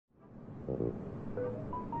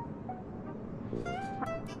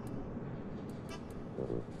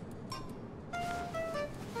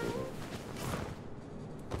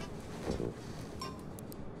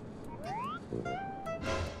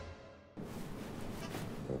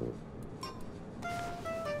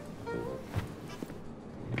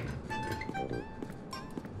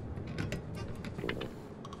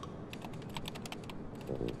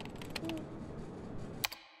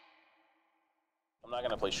I'm not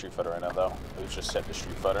gonna play Street Fighter right now, though. It was just set to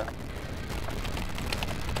Street Fighter.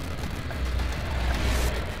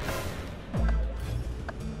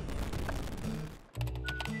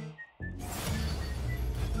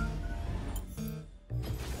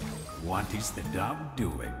 What is the dog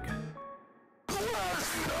doing?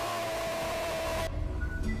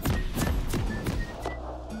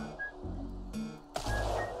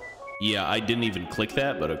 Yeah, I didn't even click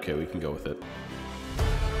that, but okay, we can go with it.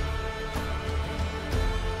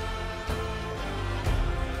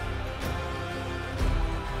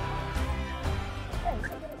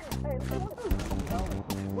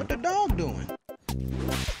 What the dog doing?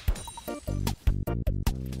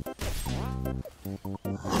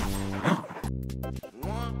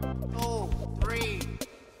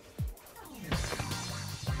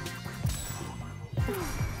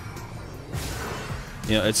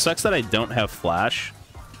 You know, it sucks that I don't have flash,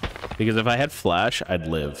 because if I had flash, I'd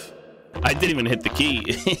live. I didn't even hit the key.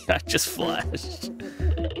 I just flashed.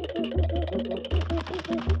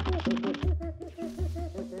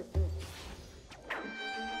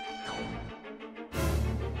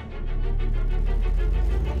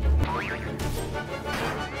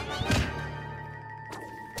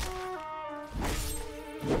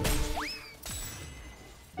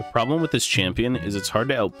 The problem with this champion is it's hard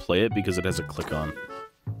to outplay it because it has a click on.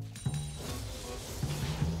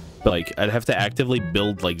 But like, I'd have to actively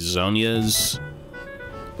build like Zonias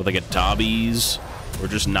with like a Tobias, or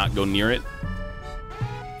just not go near it.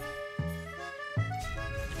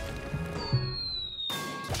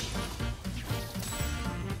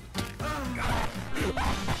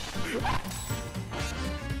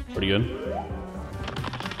 Pretty good.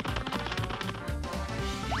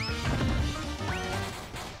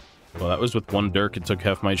 Well, that was with one Dirk. It took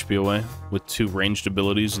half my HP away. With 2 ranged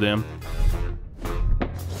abilities, damn.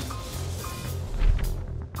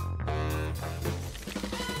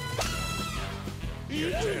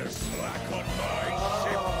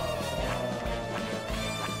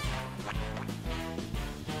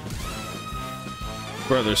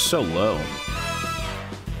 Bro, they're so low.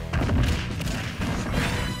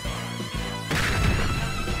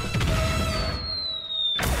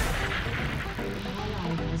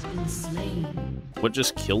 What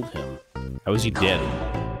just killed him? How is he dead?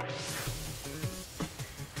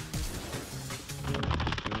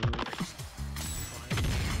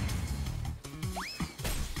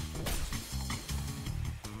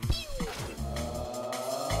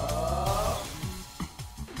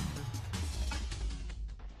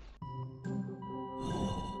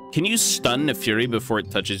 Can you stun a Fury before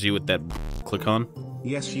it touches you with that click on?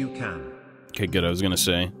 Yes, you can. Okay, good. I was gonna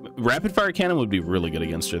say. Rapid fire cannon would be really good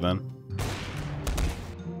against her then.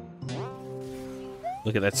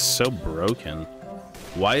 Look at that, so broken.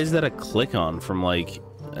 Why is that a click on from like...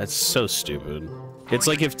 That's so stupid. It's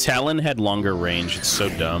like if Talon had longer range, it's so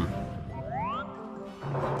dumb.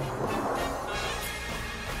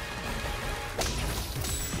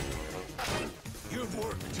 You've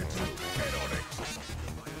work to do. Get on it.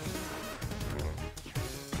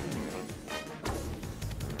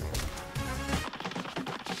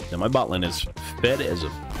 Now my bot lane is fed as a...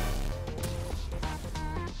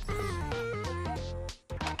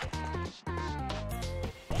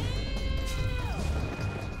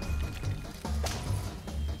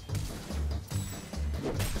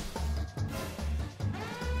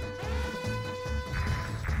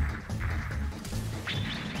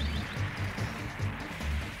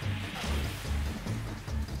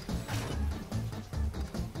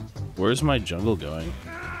 Where's my jungle going?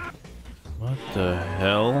 What the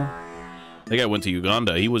hell? That guy went to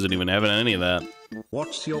Uganda. He wasn't even having any of that.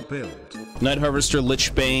 What's your build? Night Harvester,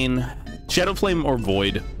 Lichbane, Shadowflame or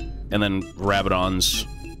Void, and then Rabadons.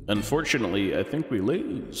 Unfortunately, I think we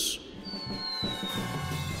lose.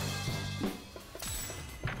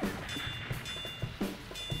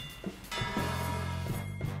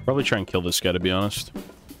 Probably try and kill this guy, to be honest.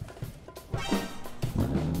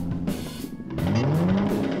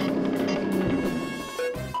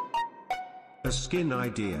 A skin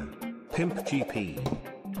idea. Pimp GP.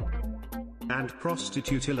 And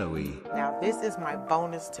prostitute Eloy. Now this is my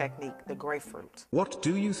bonus technique, the grapefruit. What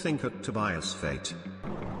do you think of Tobias Fate?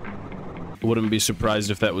 Wouldn't be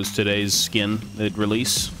surprised if that was today's skin they'd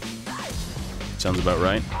release. Sounds about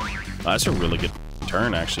right. Oh, that's a really good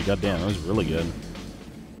turn, actually. God damn, that was really good.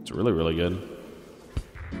 It's really, really good.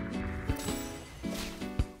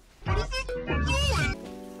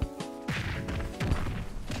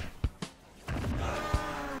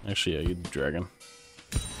 Actually, yeah, you dragon.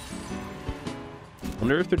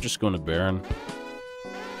 Wonder if they're just going to Baron.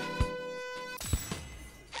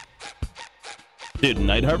 Dude,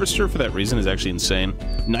 Night Harvester for that reason is actually insane.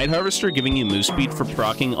 Night Harvester giving you move speed for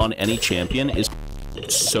proccing on any champion is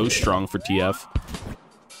so strong for TF.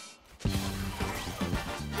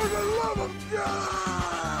 For the love of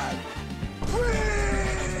God!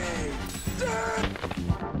 Please!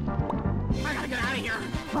 I gotta get out of here!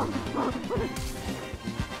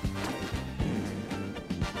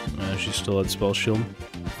 She still had spell shield.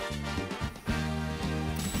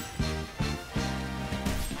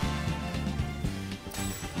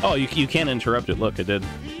 Oh, you can't interrupt it. Look, it did.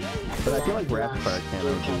 But I feel like Rapid Fire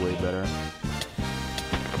cannon would be way better.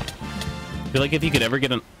 I feel like if you could ever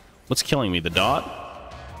get an... What's killing me? The dot?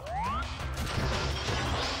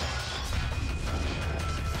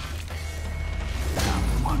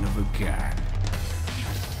 I'm one of a kind.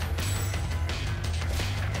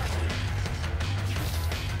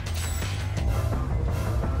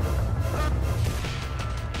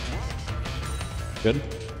 Good.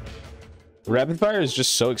 Rapid Fire is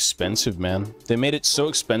just so expensive, man. They made it so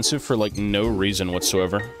expensive for, like, no reason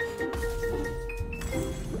whatsoever.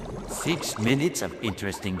 6 minutes of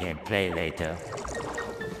interesting gameplay later.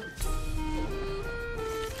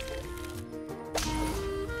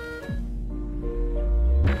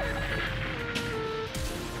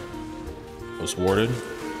 Was warded.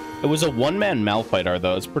 It was a one-man Malphite,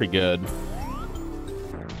 though. It's pretty good.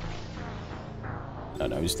 Oh,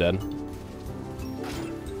 no, he's dead.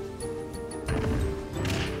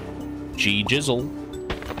 G Jizzle.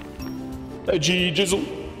 G Jizzle.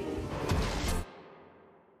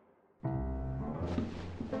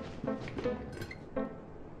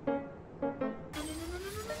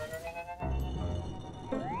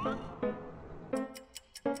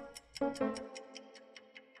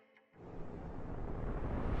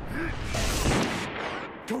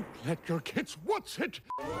 Don't let your kids what's it?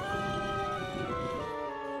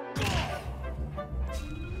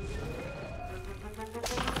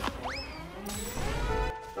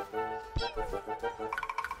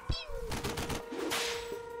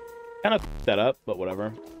 Kind of that up, but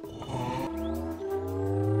whatever.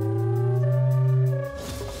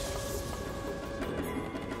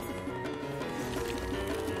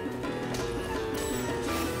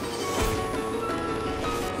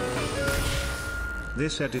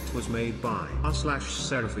 This edit was made by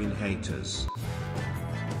r/Seraphine haters.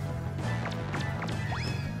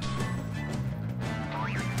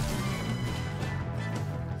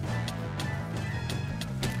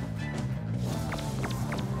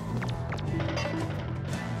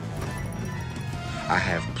 I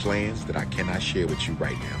have plans that I cannot share with you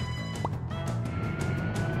right now.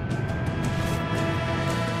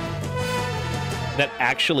 That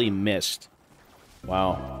actually missed.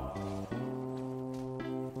 Wow.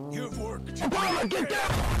 You've worked to get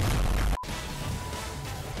down!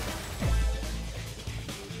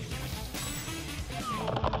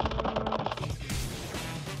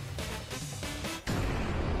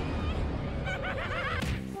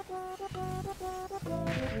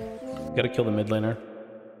 Gotta kill the mid laner.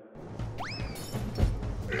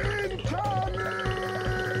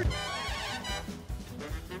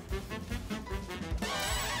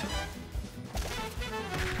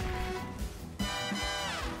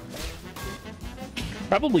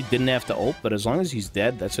 Probably didn't have to ult, but as long as he's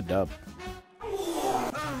dead, that's a dub.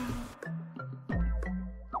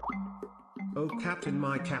 Oh, Captain,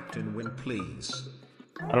 my Captain, win please.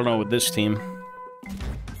 I don't know with this team.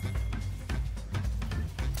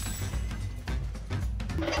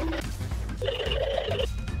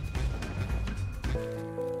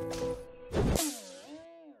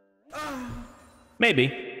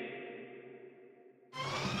 Maybe.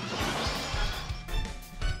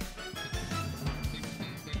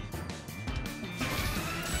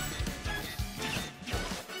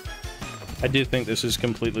 I do think this is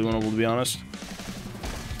completely winnable, to be honest.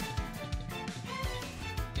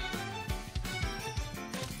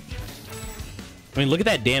 I mean, look at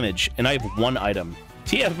that damage, and I have one item.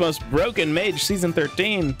 TF Most Broken Mage Season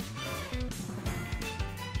 13.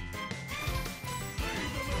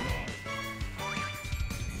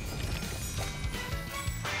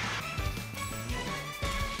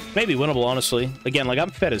 Maybe winnable, honestly. Again, like, I'm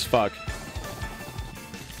fed as fuck.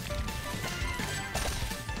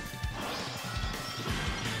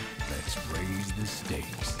 Let's raise the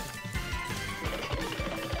stakes.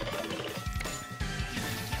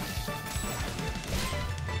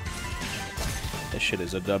 This shit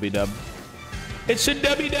is a dubby-dub. It's a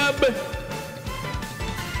dubby-dub!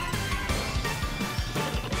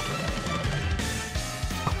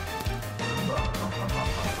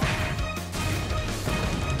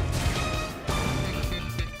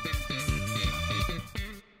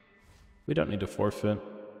 We don't need to forfeit.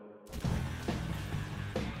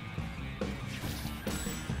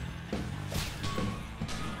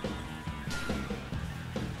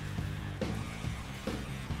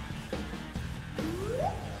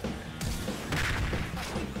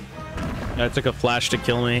 It took a flash to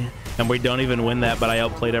kill me, and we don't even win that, but I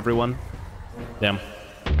outplayed everyone. Damn.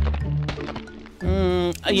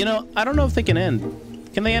 You know, I don't know if they can end.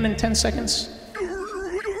 Can they end in 10 seconds?